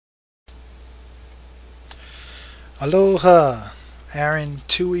Aloha, Aaron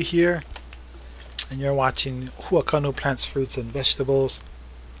Tui here, and you're watching Huakanu Plants, Fruits, and Vegetables.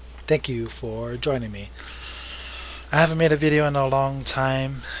 Thank you for joining me. I haven't made a video in a long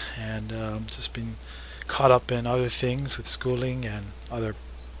time, and just been caught up in other things with schooling and other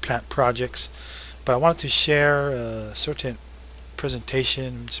plant projects. But I wanted to share a certain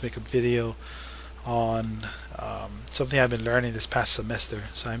presentation, just make a video on something I've been learning this past semester.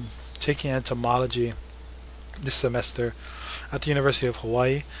 So I'm taking entomology this semester at the University of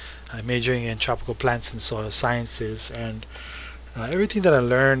Hawaii. I'm majoring in tropical plants and soil sciences, and everything that I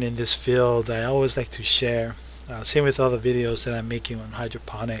learn in this field I always like to share. Same with all the videos that I'm making on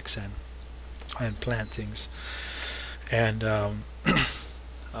hydroponics and plantings. And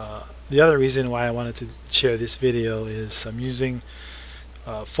the other reason why I wanted to share this video is I'm using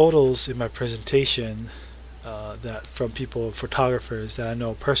photos in my presentation that from photographers that I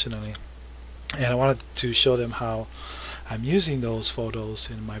know personally, and I wanted to show them how I'm using those photos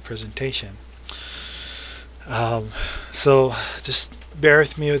in my presentation. So just bear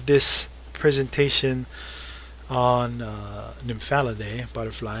with me with this presentation on Nymphalidae,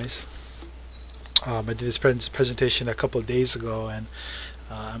 butterflies. I did this presentation a couple of days ago, and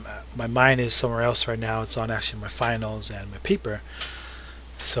my mind is somewhere else right now. It's on actually my finals and my paper.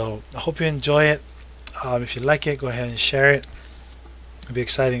 So I hope you enjoy it. If you like it, go ahead and share it. It'll be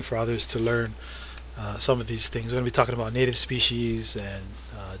exciting for others to learn some of these things. We're going to be talking about native species and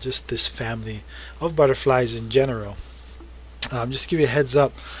just this family of butterflies in general. Just to give you a heads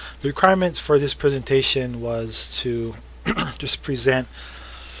up, the requirements for this presentation was to just present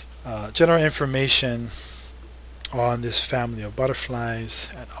general information on this family of butterflies,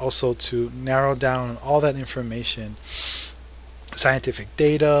 and also to narrow down all that information, scientific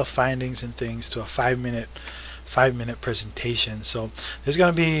data, findings, and things to a five-minute presentation. So there's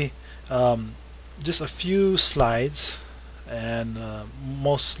going to be just a few slides and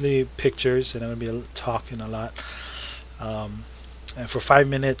mostly pictures, and I'm going to be talking a lot. And for 5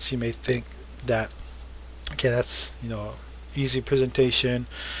 minutes, you may think that, okay, that's easy presentation,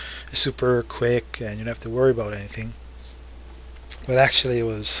 super quick, and you don't have to worry about anything. But actually, it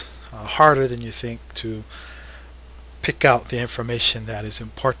was harder than you think to pick out the information that is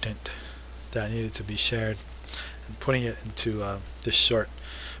important, that needed to be shared, and putting it into this short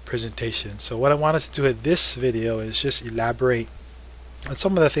presentation. So what I wanted to do with this video is just elaborate on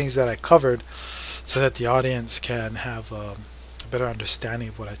some of the things that I covered, so that the audience can have a better understanding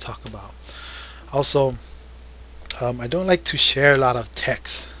of what I talk about. Also, I don't like to share a lot of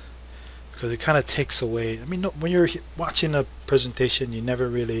text because it kind of takes away. I mean, when you're watching a presentation, you never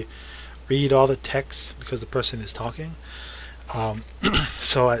really read all the text because the person is talking.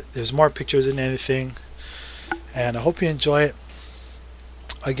 So there's more pictures than anything, and I hope you enjoy it.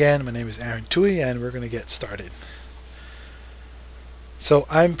 Again, my name is Aaron Tui, and we're going to get started. So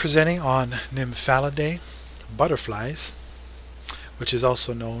I'm presenting on Nymphalidae butterflies, which is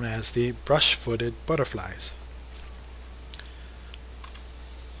also known as the brush-footed butterflies.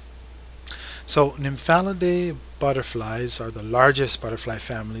 So Nymphalidae butterflies are the largest butterfly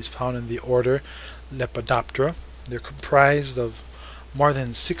families found in the order Lepidoptera. They're comprised of more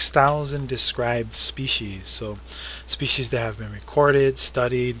than 6,000 described species, so species that have been recorded,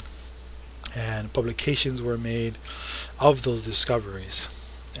 studied, and publications were made of those discoveries.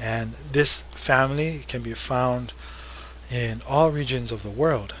 And this family can be found in all regions of the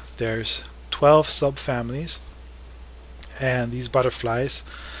world. There's 12 subfamilies, and these butterflies,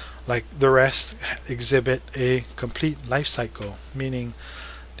 like the rest, exhibit a complete life cycle, meaning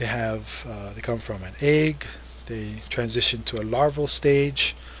they come from an egg, they transition to a larval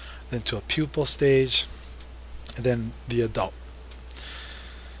stage, then to a pupal stage, and then the adult.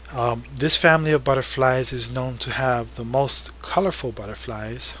 This family of butterflies is known to have the most colorful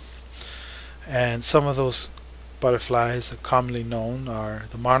butterflies, and some of those butterflies that are commonly known are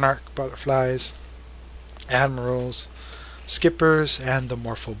the monarch butterflies, admirals, skippers, and the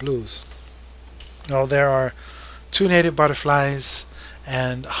morpho blues. Now, there are 2 native butterflies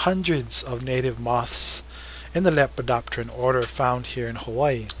and hundreds of native moths in the Lepidopteran order found here in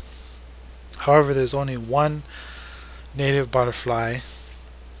Hawaii. However, there's only 1 native butterfly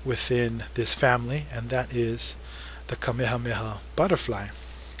within this family, and that is the Kamehameha butterfly,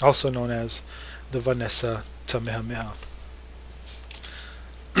 also known as the Vanessa tamehameha.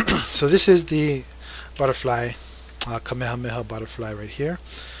 So this is the butterfly, Kamehameha butterfly right here.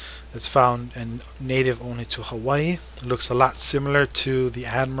 It's found and native only to Hawaii. It looks a lot similar to the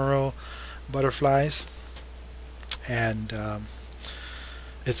admiral butterflies, and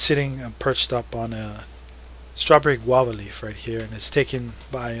it's sitting perched up on a strawberry guava leaf right here, and it's taken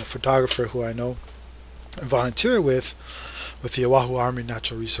by a photographer who I know volunteer with the Oahu Army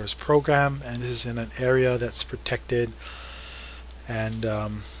Natural Resource Program, and this is in an area that's protected.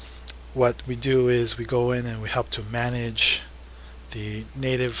 And what we do is we go in and we help to manage the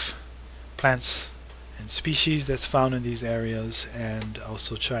native plants and species that's found in these areas, and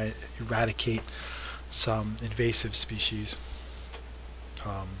also try to eradicate some invasive species.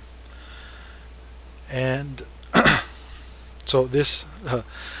 And so this on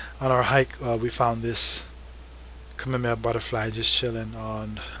our hike we found this Kamehameha butterfly just chilling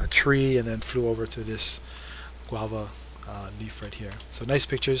on a tree, and then flew over to this guava leaf right here. So nice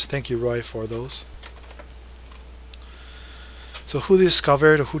pictures. Thank you, Roy, for those. So who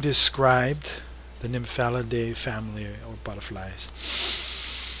discovered or who described the Nymphalidae family or butterflies?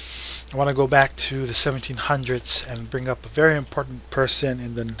 I want to go back to the 1700s and bring up a very important person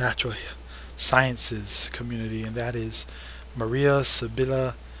in the natural sciences community, and that is Maria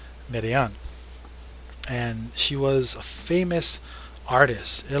Sibylla Merian. And she was a famous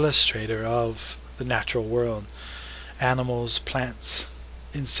artist, illustrator of the natural world, animals, plants,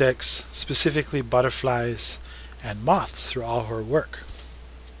 insects, specifically butterflies and moths, through all her work.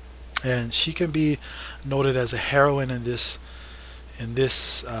 And she can be noted as a heroine in this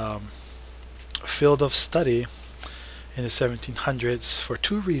field of study in the 1700s for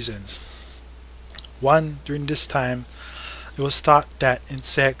two reasons. One, during this time it was thought that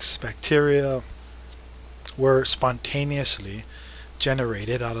insects, bacteria, were spontaneously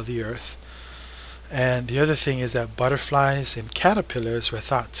generated out of the earth. And the other thing is that butterflies and caterpillars were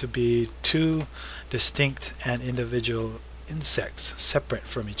thought to be two distinct and individual insects, separate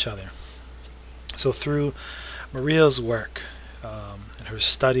from each other. So through Maria's work and her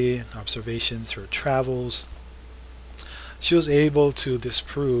study and observations, her travels, she was able to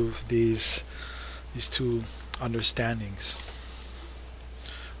disprove these two understandings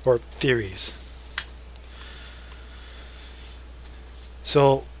or theories.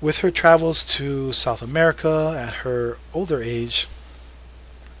 So with her travels to South America at her older age,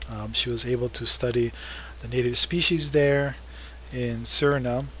 she was able to study the native species there in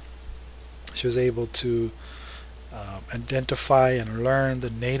Suriname. She was able to identify and learn the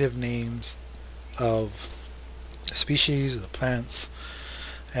native names of the species, of the plants,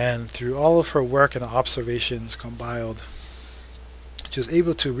 and through all of her work and observations compiled, she was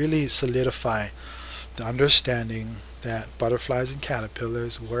able to really solidify the understanding that butterflies and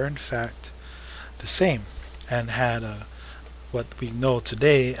caterpillars were in fact the same, and had what we know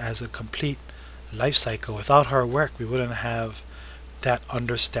today as a complete life cycle. Without her work, we wouldn't have that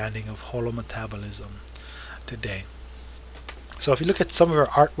understanding of holometabolism today. So if you look at some of her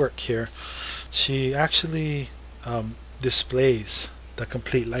artwork here, she actually displays the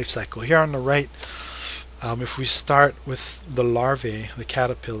complete life cycle. Here on the right, if we start with the larvae, the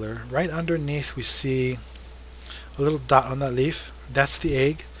caterpillar, right underneath we see a little dot on that leaf. That's the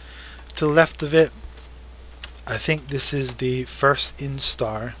egg. To the left of it, I think this is the first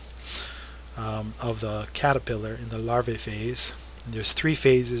instar of the caterpillar in the larvae phase. And there's 3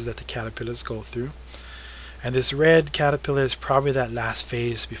 phases that the caterpillars go through, and this red caterpillar is probably that last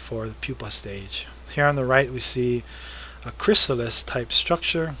phase before the pupa stage. Here on the right we see a chrysalis type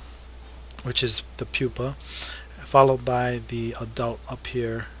structure, which is the pupa, followed by the adult up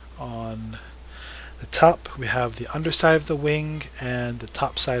here on the top. We have the underside of the wing and the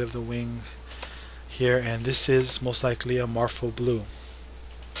top side of the wing here, and this is most likely a morpho blue.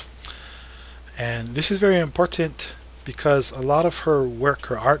 And this is very important because a lot of her work,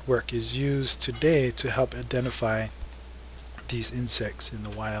 her artwork, is used today to help identify these insects in the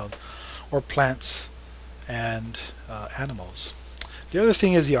wild, or plants and animals. The other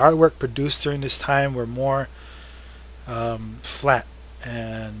thing is the artwork produced during this time were more flat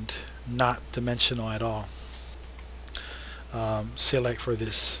and not dimensional at all. Say like for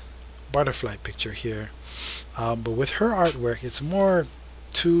this butterfly picture here, but with her artwork it's more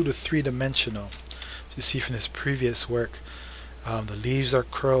 2 to 3 dimensional. You see from this previous work, the leaves are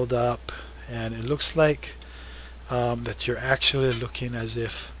curled up, and it looks like that you're actually looking as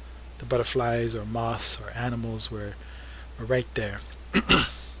if the butterflies or moths or animals were right there.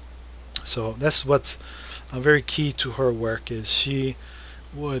 So that's what's very key to her work, is she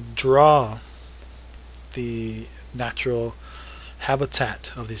would draw the natural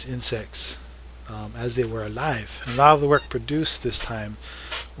habitat of these insects as they were alive. And a lot of the work produced this time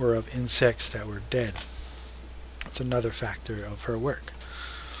were of insects that were dead. That's another factor of her work.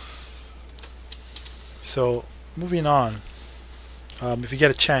 So moving on, if you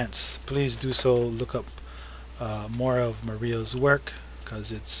get a chance, please do so. Look up more of Maria's work,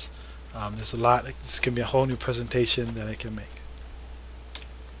 because it's there's a lot. This can be a whole new presentation that I can make.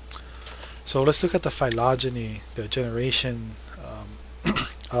 So let's look at the phylogeny, the generation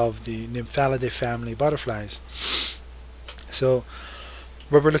of the Nymphalidae family butterflies. So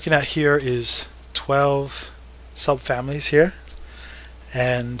what we're looking at here is 12 subfamilies here,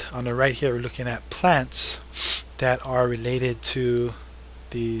 and on the right here we're looking at plants that are related to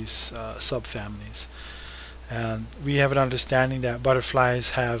these subfamilies. And we have an understanding that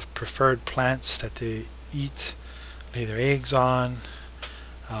butterflies have preferred plants that they eat, lay their eggs on.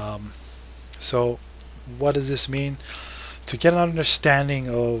 So what does this mean? To get an understanding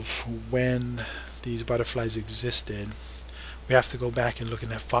of when these butterflies existed, we have to go back and look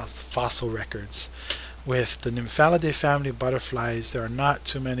at fossil records. With the Nymphalidae family butterflies, there are not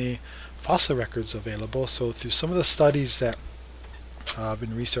too many fossil records available. So through some of the studies that I've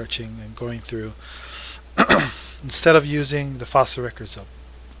been researching and going through, instead of using the fossil records of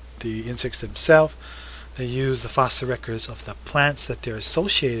the insects themselves, they use the fossil records of the plants that they're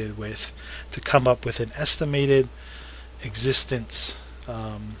associated with to come up with an estimated existence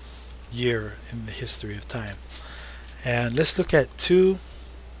year in the history of time. And let's look at two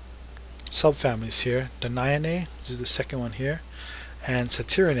subfamilies here, Nymphalidae, which is the second one here, and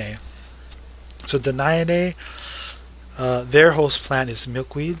Satyrinae. So the Nymphalidae, their host plant is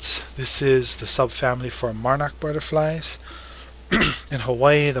milkweeds. This is the subfamily for monarch butterflies. In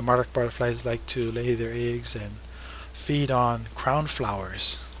Hawaii, the monarch butterflies like to lay their eggs and feed on crown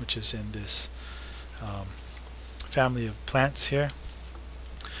flowers, which is in this family of plants here.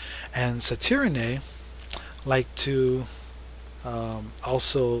 And Satyrinae like to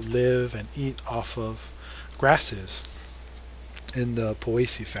also live and eat off of grasses in the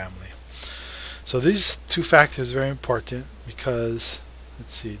Poaceae family. So these two factors are very important because,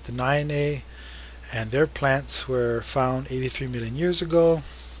 let's see, the Nymphalidae and their plants were found 83 million years ago.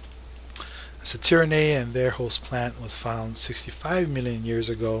 Satyrinae and their host plant was found 65 million years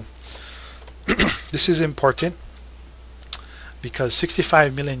ago. This is important because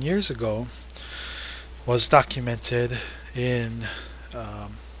 65 million years ago was documented in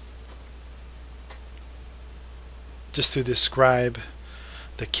just to describe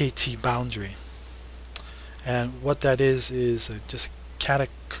the KT boundary. And what that is just a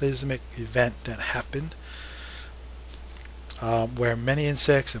cataclysmic event that happened where many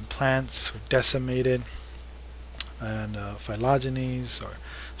insects and plants were decimated, and phylogenies or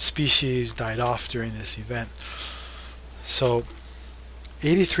species died off during this event. So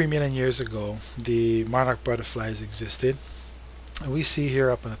 83 million years ago the monarch butterflies existed, and we see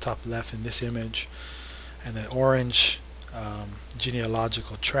here up on the top left in this image and the orange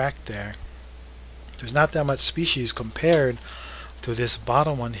genealogical tract there. There's not that much species compared to this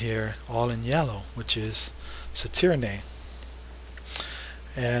bottom one here, all in yellow, which is Satyrinae.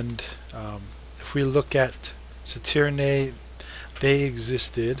 And if we look at Satyrinae, they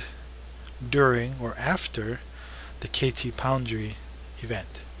existed during or after the KT boundary event,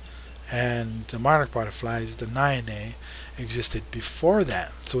 and the monarch butterflies, the Nymphalidae, existed before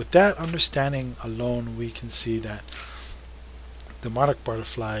that. So with that understanding alone, we can see that the monarch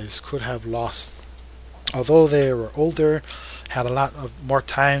butterflies could have lost, although they were older, had a lot of more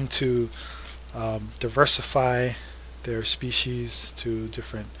time to diversify their species to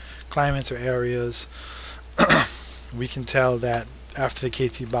different climates or areas. We can tell that after the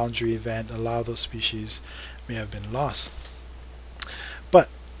KT boundary event, a lot of those species may have been lost. But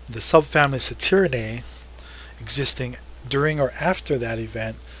the subfamily Satyrinae, existing during or after that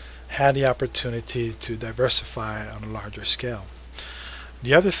event, had the opportunity to diversify on a larger scale.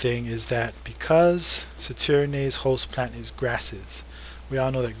 The other thing is that because Satyrinae's host plant is grasses, we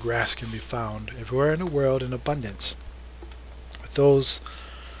all know that grass can be found everywhere in the world in abundance. With those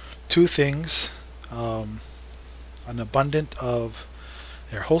two things, an abundance of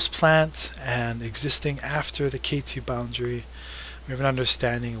their host plant and existing after the KT boundary, we have an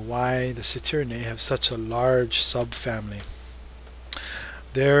understanding why the Satyrinae have such a large subfamily.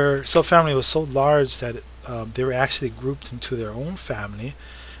 Their subfamily was so large that they were actually grouped into their own family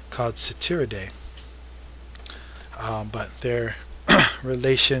called Satyridae. But their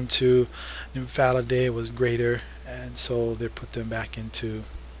relation to Nymphalidae was greater, and so they put them back into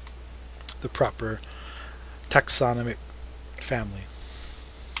the proper taxonomic family.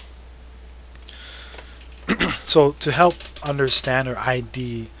 So to help understand or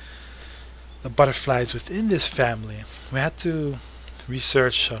ID the butterflies within this family, we had to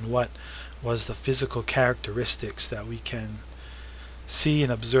research on what was the physical characteristics that we can see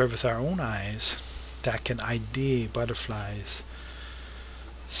and observe with our own eyes that can ID butterflies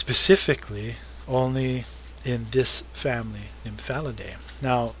specifically only in this family, Nymphalidae.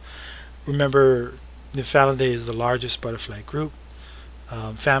 Now remember, Nymphalidae is the largest butterfly group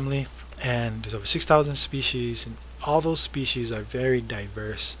family, and there's over 6,000 species, and all those species are very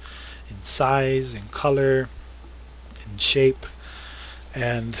diverse in size, in color, in shape.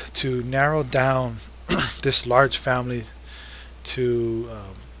 And to narrow down this large family, to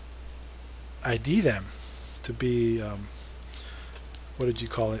ID them, to be what did you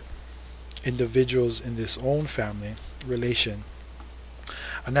call it, individuals in this own family relation,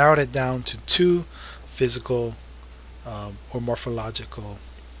 I narrowed it down to two physical or morphological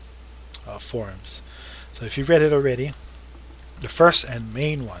forms. So if you read it already, the first and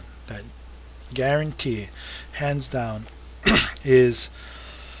main one that guarantee hands down is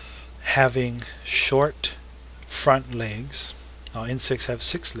having short front legs. Now insects have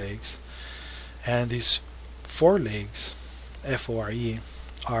 6 legs, and these 4 legs, F-O-R-E,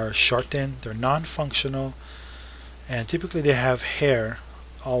 are shortened. They're non-functional, and typically they have hair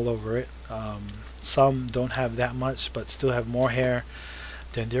all over it. Some don't have that much but still have more hair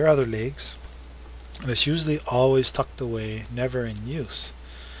than their other legs, and it's usually always tucked away, never in use.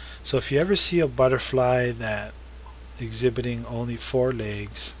 So if you ever see a butterfly that exhibiting only 4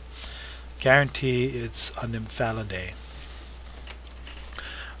 legs, guarantee it's a Nymphalidae.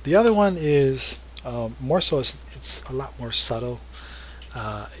 The other one is more so, it's a lot more subtle.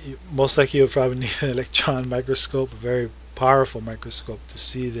 Most likely you'll probably need an electron microscope, a very powerful microscope, to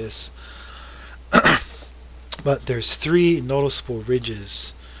see this. But there's 3 noticeable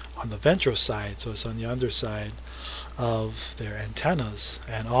ridges on the ventral side, so it's on the underside of their antennas,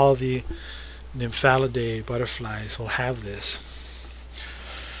 and all the Nymphalidae butterflies will have this.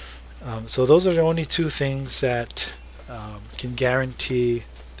 So those are the only 2 things that can guarantee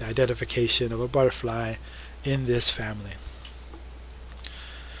the identification of a butterfly in this family.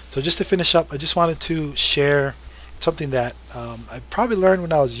 So just to finish up, I just wanted to share something that I probably learned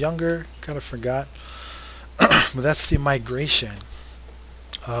when I was younger, kind of forgot, but that's the migration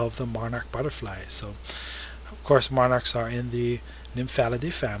of the monarch butterflies. So of course monarchs are in the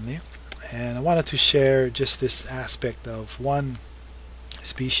Nymphalidae family, and I wanted to share just this aspect of one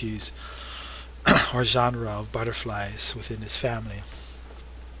species or genre of butterflies within this family.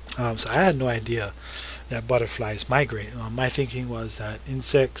 So I had no idea that butterflies migrate. My thinking was that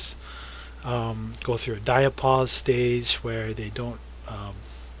insects go through a diapause stage where they don't,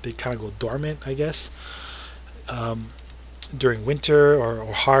 they kind of go dormant, I guess, during winter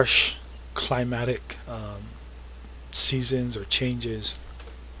or harsh climatic seasons or changes.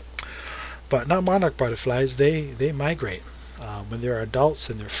 But not monarch butterflies. They migrate when they're adults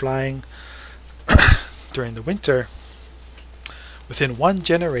and they're flying during the winter. Within 1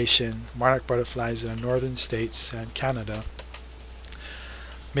 generation, monarch butterflies in the northern states and Canada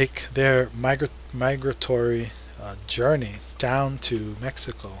make their migratory journey down to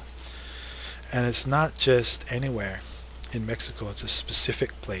Mexico. And it's not just anywhere in Mexico, it's a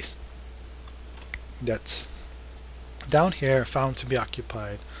specific place that's down here found to be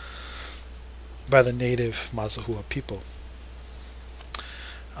occupied by the native Mazahua people.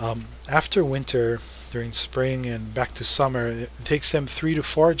 After winter, during spring and back to summer, it takes them 3 to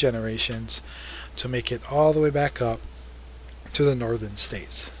 4 generations to make it all the way back up to the northern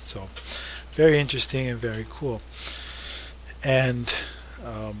states. So very interesting and very cool. And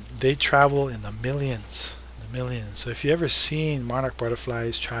they travel in the millions. So if you ever seen monarch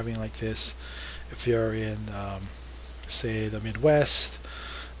butterflies traveling like this, if you're in say the Midwest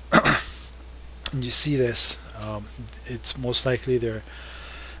and you see this, it's most likely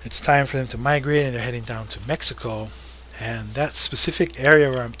it's time for them to migrate and they're heading down to Mexico. And that specific area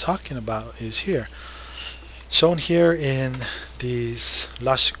where I'm talking about is here, shown here in these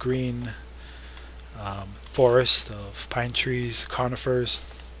lush green forest of pine trees, conifers.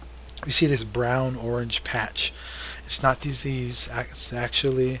 You see this brown orange patch. It's not disease, it's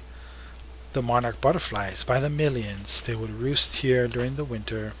actually the monarch butterflies. By the millions, they would roost here during the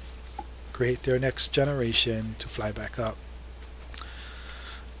winter, create their next generation to fly back up.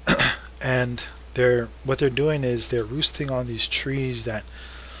 And what they're doing is they're roosting on these trees that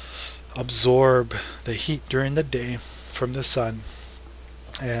absorb the heat during the day from the sun,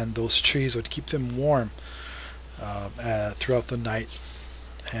 and those trees would keep them warm throughout the night.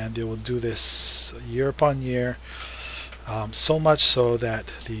 And they will do this year upon year, so much so that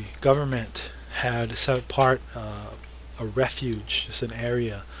the government had set apart a refuge, just an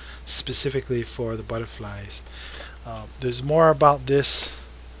area specifically for the butterflies. There's more about this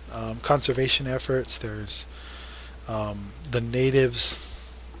conservation efforts. There's the natives'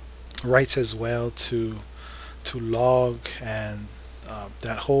 rights as well to log, and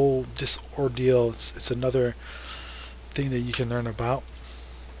that whole ordeal. It's another thing that you can learn about.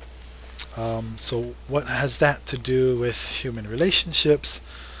 So what has that to do with human relationships?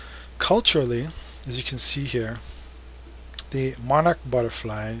 culturally, as you can see here, the monarch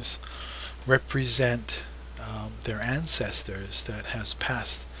butterflies represent their ancestors that has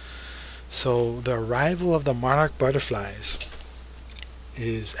passed. So the arrival of the monarch butterflies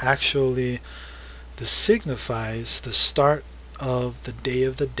is actually signifies the start of the Day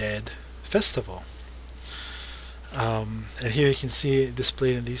of the Dead festival. And here you can see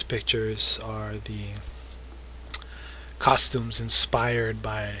displayed in these pictures are the costumes inspired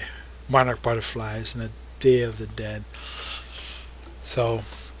by monarch butterflies and the Day of the Dead. So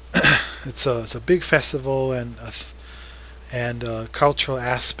it's a big festival and a cultural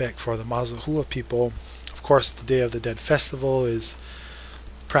aspect for the Mazahua people. Of course, the Day of the Dead festival is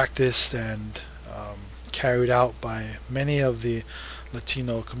practiced and carried out by many of the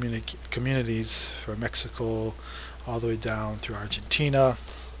Latino communities from Mexico all the way down through Argentina,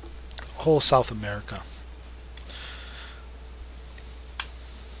 whole South America.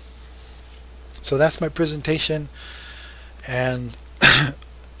 So that's my presentation, and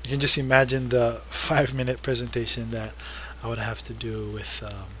you can just imagine the 5-minute presentation that I would have to do with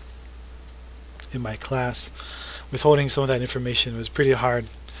in my class. Withholding some of that information was pretty hard.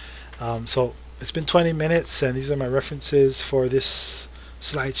 So it's been 20 minutes, and these are my references for this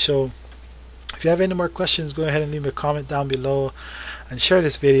slideshow. If you have any more questions, go ahead and leave a comment down below and share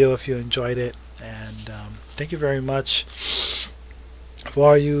this video if you enjoyed it. And thank you very much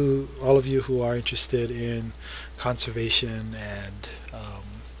for all of you who are interested in conservation and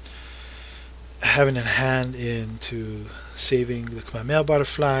having a hand into saving the Kamehameha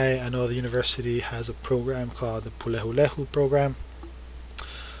butterfly. I know the university has a program called the Pulehulehu program.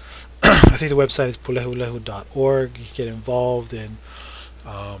 I think the website is pulehulehu.org. You can get involved in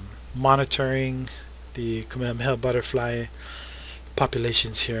monitoring the Kamehameha butterfly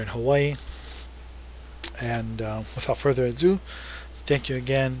populations here in Hawaii. And without further ado, thank you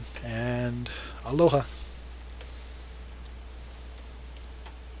again, and aloha.